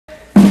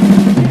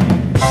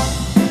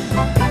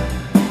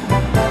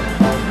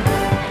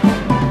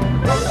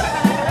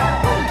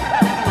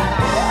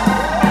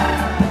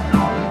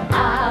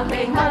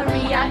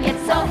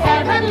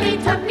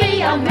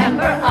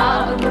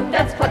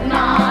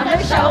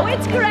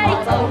it's great.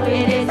 Although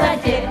it is a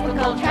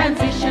difficult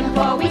transition,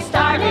 for we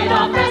started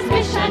off as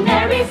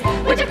missionaries,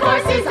 which of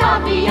course is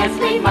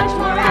obviously much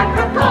more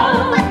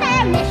apropos. But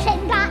their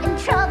mission got in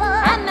trouble,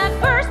 And at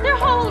first their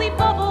holy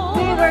bubble,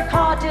 We were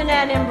caught in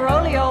an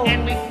imbroglio,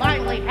 And we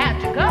finally had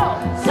to go.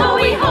 so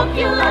we hope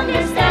you'll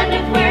understand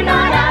if we're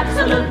not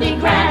absolutely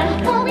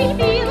grand. for we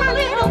feel a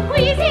little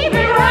queasy.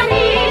 We're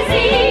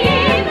uneasy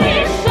in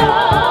this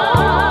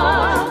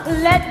show.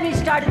 Let me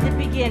start at the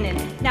beginning.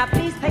 Now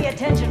please pay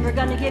attention. We're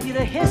going to give you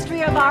the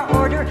history of our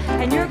order,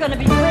 and you're going to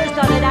be quizzed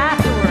on it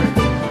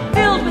afterwards.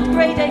 Filled with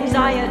great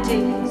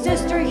anxiety,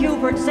 Sister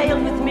Hubert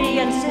sailed with me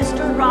and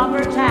Sister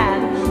Robert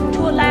Ann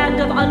to a land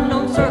of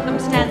unknown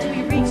circumstance.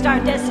 We reached our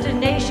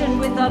destination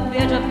with a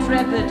bit of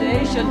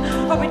trepidation,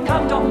 for we'd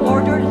come to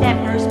order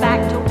lepers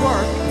back to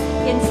work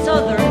in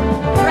southern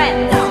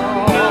France.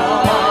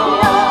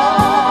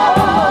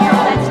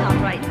 That's not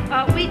right.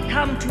 We'd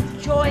come to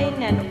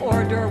join an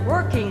order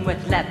working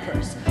with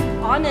lepers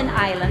on an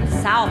island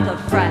south of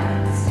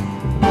France.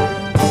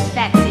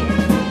 That's it.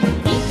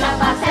 Each of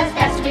us as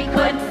best we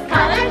could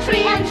cut a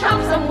tree and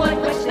chop some wood,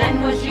 which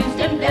then was used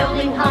in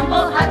building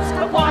humble huts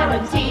for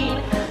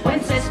quarantine.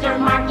 When Sister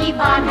Marky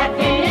Bond had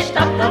finished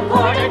up the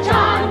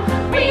porta-john,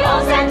 we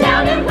all sat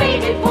down and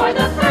waited for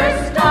the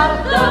first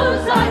of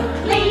those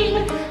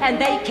unclean. And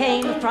they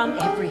came from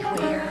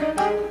everywhere.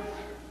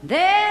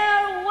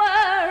 There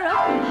were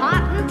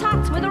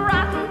Hottentots with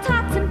rotten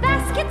tots and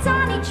baskets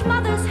on each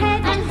mother's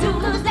head. And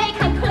Zulus, they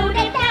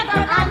concluded, never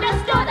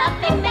understood a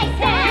thing they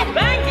said.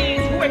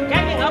 Bangies who were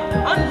ganging up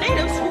on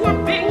natives who were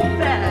being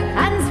fed.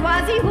 And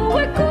Swazi who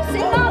were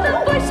goosing all the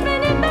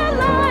bushmen in the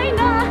line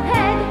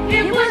ahead.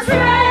 It was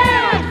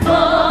dreadful.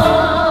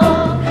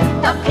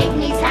 The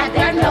pygmies had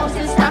their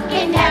noses stuck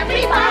in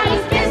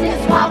everybody's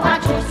business, while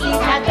Wachowskis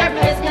had their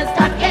business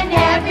stuck in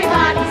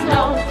everybody's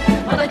nose.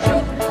 Well, the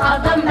truth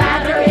of the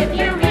matter, if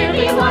you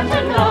really want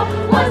to know,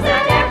 was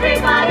that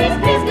everybody's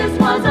business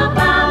was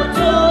about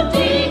to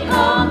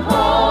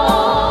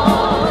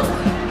decompose.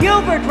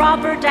 Hubert,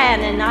 Robert, Ann,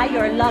 and I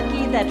are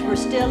lucky that we're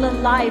still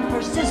alive,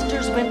 for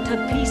sisters went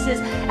to pieces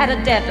at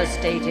a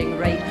devastating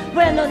rate.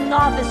 When a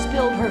novice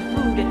spilled her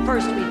food, at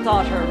first we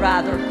thought her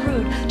rather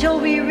crude, till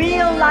we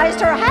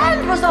realized her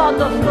hand was on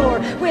the floor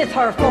with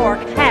her fork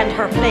and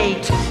her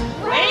plate.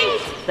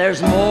 Wait!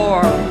 There's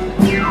more.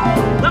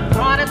 The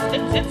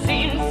Protestants, it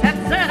seems, had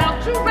set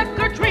out to wreck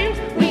our dreams.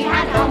 We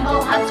had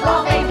humble huts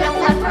while they built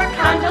leper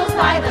condos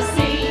by the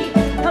sea.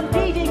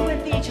 Competing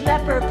with each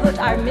leper put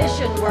our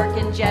mission work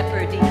in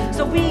jeopardy,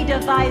 so we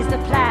devised a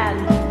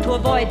plan to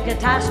avoid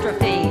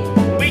catastrophe.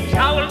 We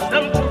challenged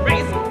them to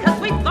race, cause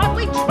we thought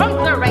we'd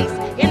trump the race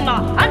in the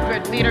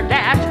 100-meter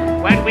dash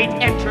when we'd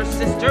enter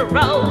Sister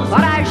Rose.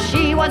 But as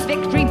she was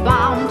victory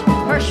bound,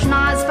 her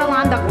schnoz fell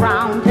on the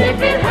ground.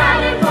 If it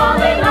hadn't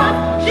fallen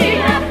off,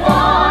 she'd have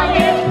won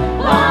it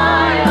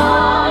by a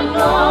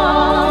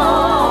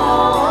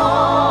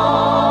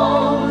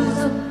nose.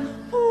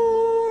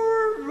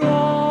 Poor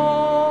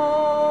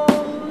Rose.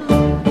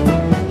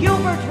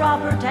 Hubert,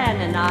 Robert,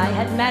 Ann, and I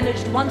had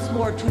managed once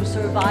more to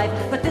survive,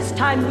 but this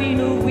time we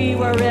knew we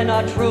were in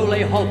a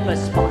truly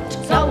hopeless spot.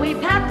 So we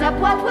packed up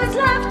what was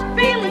left,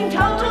 feeling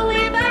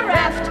totally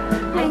bereft.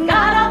 And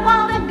got up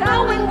while the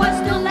going was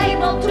still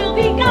able to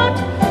be got.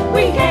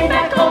 We came back